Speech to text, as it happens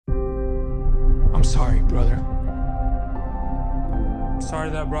I'm sorry, brother. Sorry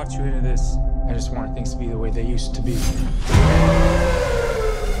that I brought you into this. I just wanted things to be the way they used to be.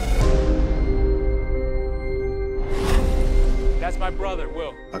 That's my brother,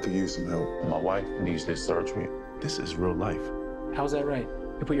 Will. I could use some help. My wife needs this surgery. This is real life. How's that right?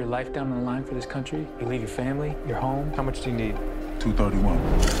 You put your life down on the line for this country? You leave your family, your home? How much do you need? 231.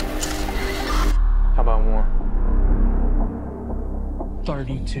 How about more?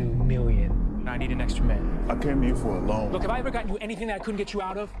 32 million. I need an extra man. I came here for a loan. Look, have I ever gotten you anything that I couldn't get you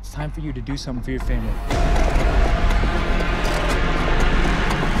out of? It's time for you to do something for your family.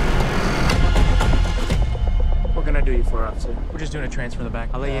 What can I do you for, officer? We're just doing a transfer in the back.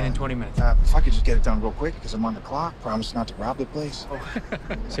 I'll let you in 20 minutes. If I could just get it done real quick, because I'm on the clock. Promise not to rob the place. Oh.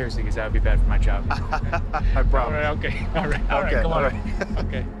 Seriously, because that would be bad for my job. I promise. All right, okay. All right, come on. All right.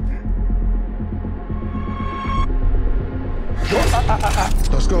 Okay.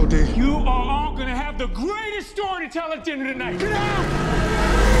 Let's go, D. You are all gonna have the greatest story to tell at dinner tonight. Get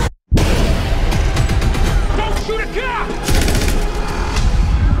out! Don't shoot a cop!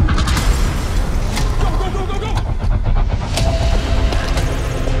 Go!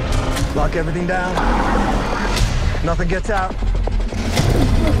 Lock everything down. Nothing gets out.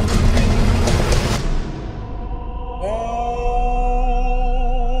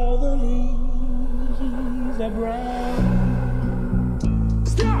 All the leaves are brown.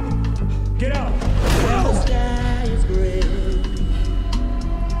 Stop! Get out! The sky is gray.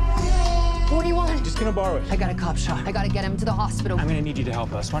 41. Just gonna borrow it. I got a cop shot. I gotta get him to the hospital. I'm gonna need you to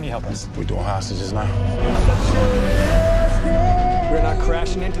help us. Why don't you help us? We're doing hostages now. We're not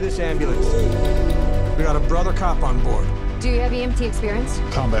crashing into this ambulance. We got a brother cop on board. Do you have EMT experience?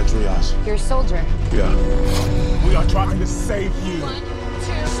 Combat triage. You're a soldier. Yeah. We are trying to save you.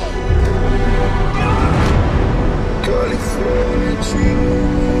 California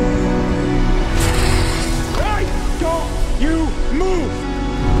Hey! Don't you move!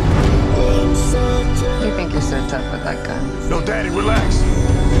 You think you're so tough with that gun? No, Daddy, relax.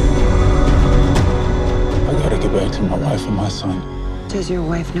 I gotta get back to my wife and my son. Does your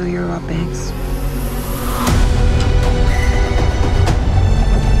wife know you're Rob Banks?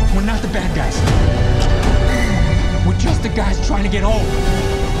 We're not the bad guys. We're just the guys trying to get home.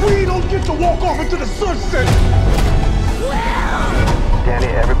 We don't get to walk off into the sunset. Danny,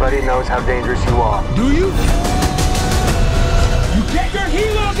 everybody knows how dangerous you are. Do you? You get your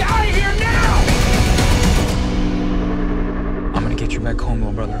helos out of here now! I'm gonna get you back home,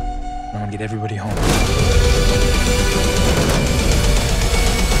 little brother. I'm gonna get everybody home.